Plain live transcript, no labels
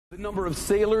Number of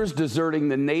sailors deserting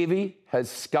the Navy has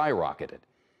skyrocketed.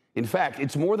 In fact,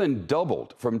 it's more than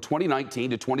doubled from 2019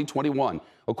 to 2021,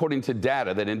 according to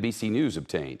data that NBC News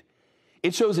obtained.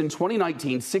 It shows in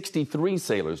 2019, 63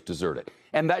 sailors deserted,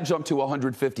 and that jumped to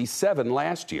 157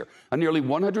 last year, a nearly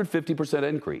 150%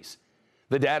 increase.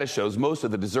 The data shows most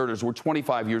of the deserters were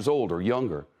 25 years old or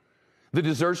younger. The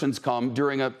desertions come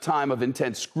during a time of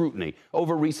intense scrutiny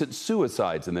over recent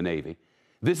suicides in the Navy.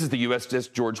 This is the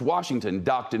USS George Washington,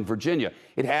 docked in Virginia.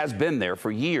 It has been there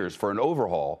for years for an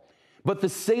overhaul. But the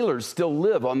sailors still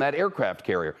live on that aircraft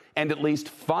carrier, and at least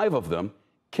 5 of them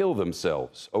kill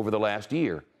themselves over the last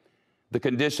year. The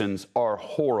conditions are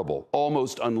horrible,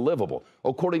 almost unlivable,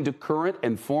 according to current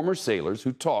and former sailors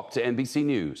who talked to NBC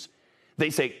News.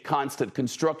 They say constant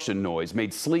construction noise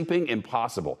made sleeping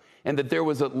impossible, and that there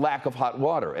was a lack of hot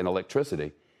water and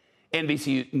electricity.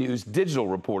 NBC News digital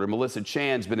reporter Melissa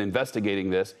Chan's been investigating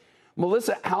this.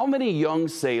 Melissa, how many young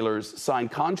sailors sign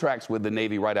contracts with the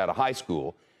Navy right out of high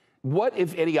school? What,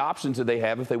 if any, options do they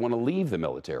have if they want to leave the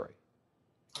military?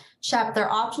 Shep, their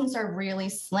options are really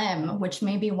slim, which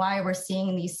may be why we're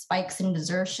seeing these spikes in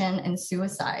desertion and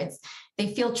suicides.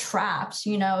 They feel trapped.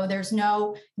 There's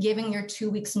no giving your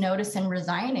 2 weeks notice and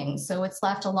resigning. So it's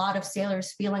left a lot of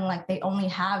sailors feeling like they only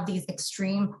have these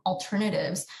extreme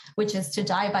alternatives, which is to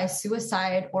die by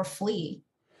suicide or flee.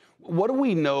 What do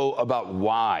we know about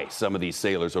why some of these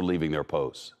sailors are leaving their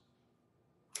posts?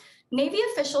 Navy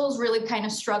officials really kind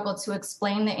of struggled to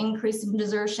explain the increase in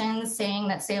desertions, saying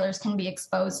that sailors can be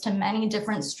exposed to many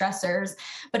different stressors.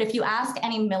 But if you ask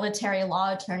any military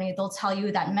law attorney, they'll tell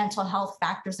you that mental health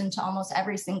factors into almost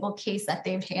every single case that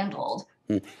they've handled.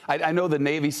 I know the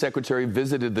Navy Secretary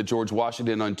visited the George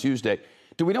Washington on Tuesday.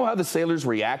 Do we know how the sailors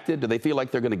reacted? Do they feel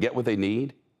like they're going to get what they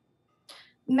need?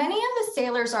 Many of the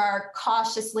sailors are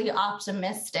cautiously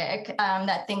optimistic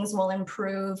that things will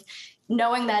improve,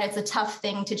 knowing that it's a tough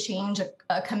thing to change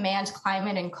a command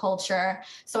climate and culture.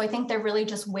 So I think they're really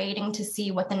just waiting to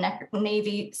see what the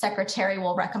Navy Secretary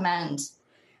will recommend.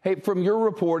 Hey, from your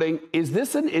reporting, is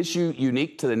this an issue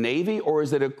unique to the Navy or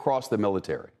is it across the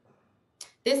military?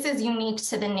 This is unique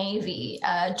to the Navy.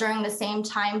 During the same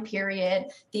time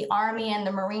period, the Army and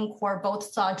the Marine Corps both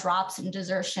saw drops in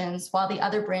desertions while the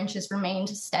other branches remained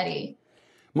steady.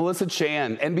 Melissa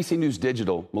Chan, NBC News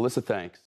Digital. Melissa, thanks.